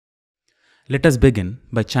Let us begin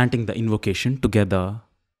by chanting the invocation together.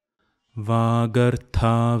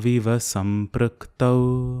 Vagartha viva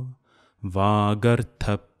sampraktau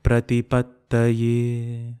Vagartha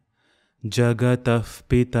pratipattaye Jagatah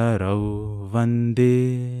pitarau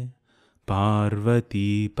vande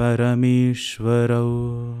Parvati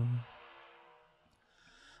parameshwarau.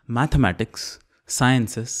 Mathematics,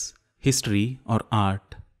 sciences, history or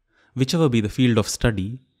art, whichever be the field of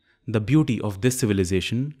study, the beauty of this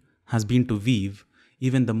civilization has been to weave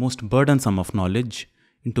even the most burdensome of knowledge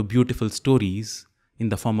into beautiful stories in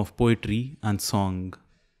the form of poetry and song.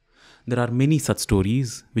 There are many such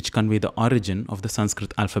stories which convey the origin of the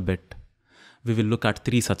Sanskrit alphabet. We will look at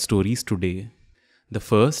 3 such stories today. The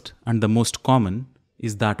first and the most common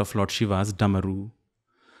is that of Lord Shiva's Damaru.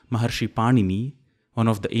 Maharshi Panini, one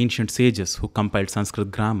of the ancient sages who compiled Sanskrit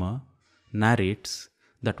grammar, narrates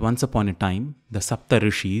that once upon a time the Sapta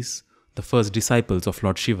Rishis, the first disciples of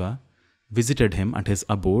Lord Shiva, visited him at his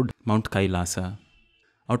abode, Mount Kailasa.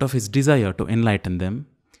 Out of his desire to enlighten them,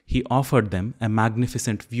 he offered them a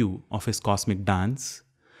magnificent view of his cosmic dance,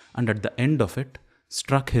 and at the end of it,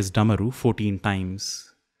 struck his Damaru 14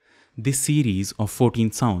 times. This series of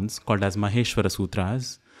 14 sounds, called as Maheshwara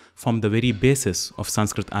Sutras, form the very basis of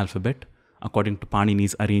Sanskrit alphabet according to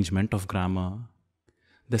Panini's arrangement of grammar.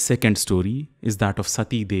 The second story is that of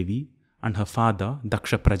Sati Devi and her father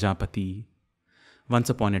Daksha Prajapati. Once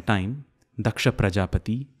upon a time, Daksha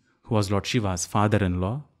Prajapati, who was Lord Shiva's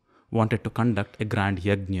father-in-law, wanted to conduct a grand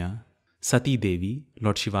yajna. Sati Devi,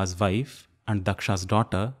 Lord Shiva's wife and Daksha's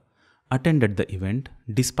daughter, attended the event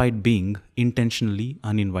despite being intentionally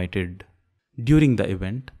uninvited. During the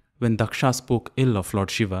event, when Daksha spoke ill of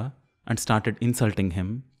Lord Shiva and started insulting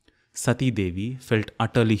him, Sati Devi felt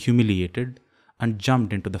utterly humiliated and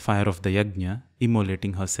jumped into the fire of the yajna,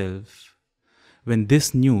 immolating herself. When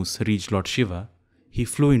this news reached Lord Shiva, he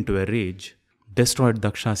flew into a rage, destroyed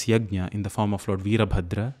Daksha's yajna in the form of Lord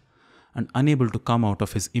Veerabhadra, and unable to come out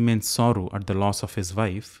of his immense sorrow at the loss of his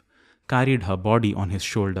wife, carried her body on his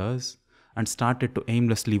shoulders and started to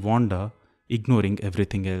aimlessly wander, ignoring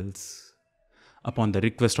everything else. Upon the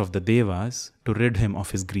request of the Devas to rid him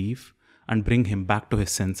of his grief and bring him back to his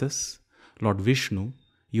senses, Lord Vishnu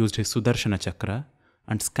used his Sudarshana Chakra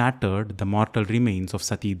and scattered the mortal remains of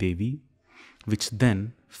Sati Devi, which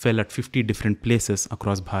then fell at 50 different places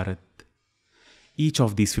across Bharat. Each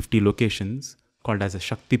of these 50 locations, called as a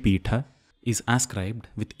Shakti Pitha, is ascribed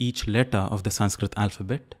with each letter of the Sanskrit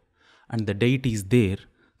alphabet, and the deities there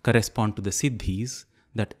correspond to the siddhis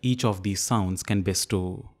that each of these sounds can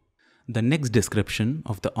bestow. The next description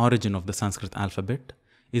of the origin of the Sanskrit alphabet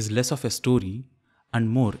is less of a story and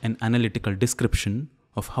more an analytical description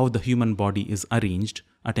of how the human body is arranged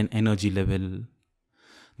at an energy level.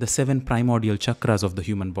 The 7 primordial chakras of the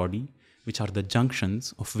human body, which are the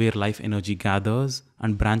junctions of where life energy gathers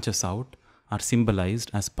and branches out, are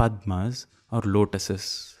symbolized as padmas or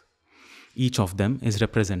lotuses. Each of them is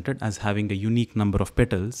represented as having a unique number of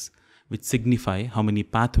petals, which signify how many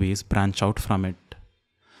pathways branch out from it.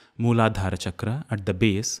 Mooladhara chakra at the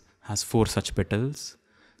base has 4 such petals,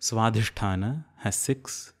 Swadhisthana has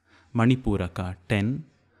 6, Manipuraka 10,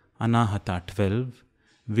 Anahata 12,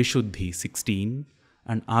 Vishuddhi 16,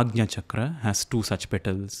 and Agnya chakra has 2 such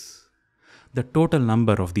petals. The total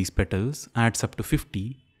number of these petals adds up to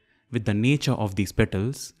 50, with the nature of these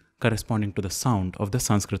petals corresponding to the sound of the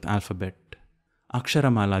Sanskrit alphabet.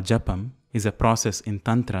 Aksharamala Japam is a process in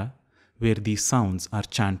Tantra where these sounds are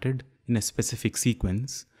chanted in a specific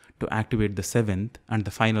sequence to activate the 7th and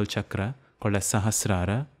the final chakra called as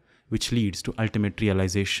Sahasrara, which leads to ultimate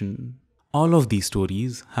realization. All of these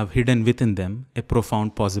stories have hidden within them a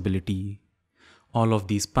profound possibility. All of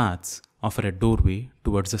these paths offer a doorway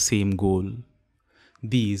towards the same goal.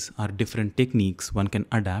 These are different techniques one can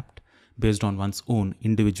adapt based on one's own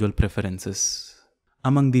individual preferences.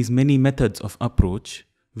 Among these many methods of approach,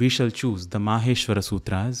 we shall choose the Maheshwara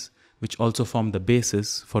Sutras, which also form the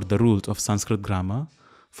basis for the rules of Sanskrit grammar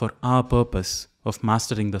for our purpose of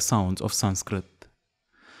mastering the sounds of Sanskrit.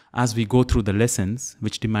 As we go through the lessons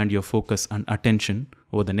which demand your focus and attention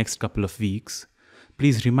over the next couple of weeks,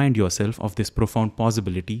 please remind yourself of this profound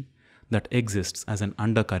possibility that exists as an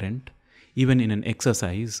undercurrent, even in an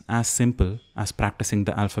exercise as simple as practicing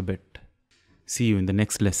the alphabet. See you in the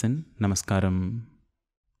next lesson. Namaskaram.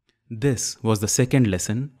 This was the second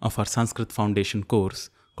lesson of our Sanskrit Foundation course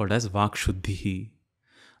called as Vakshuddhi.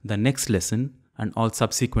 The next lesson and all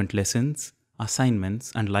subsequent lessons,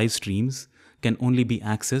 assignments and live streams can only be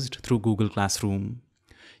accessed through Google Classroom.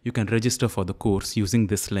 You can register for the course using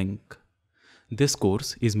this link. This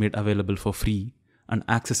course is made available for free and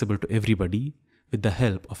accessible to everybody with the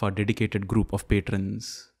help of our dedicated group of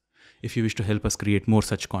patrons. If you wish to help us create more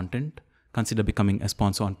such content, consider becoming a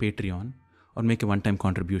sponsor on Patreon or make a one-time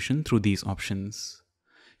contribution through these options.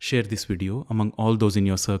 Share this video among all those in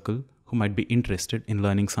your circle who might be interested in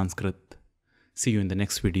learning Sanskrit. See you in the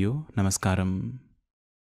next video. Namaskaram.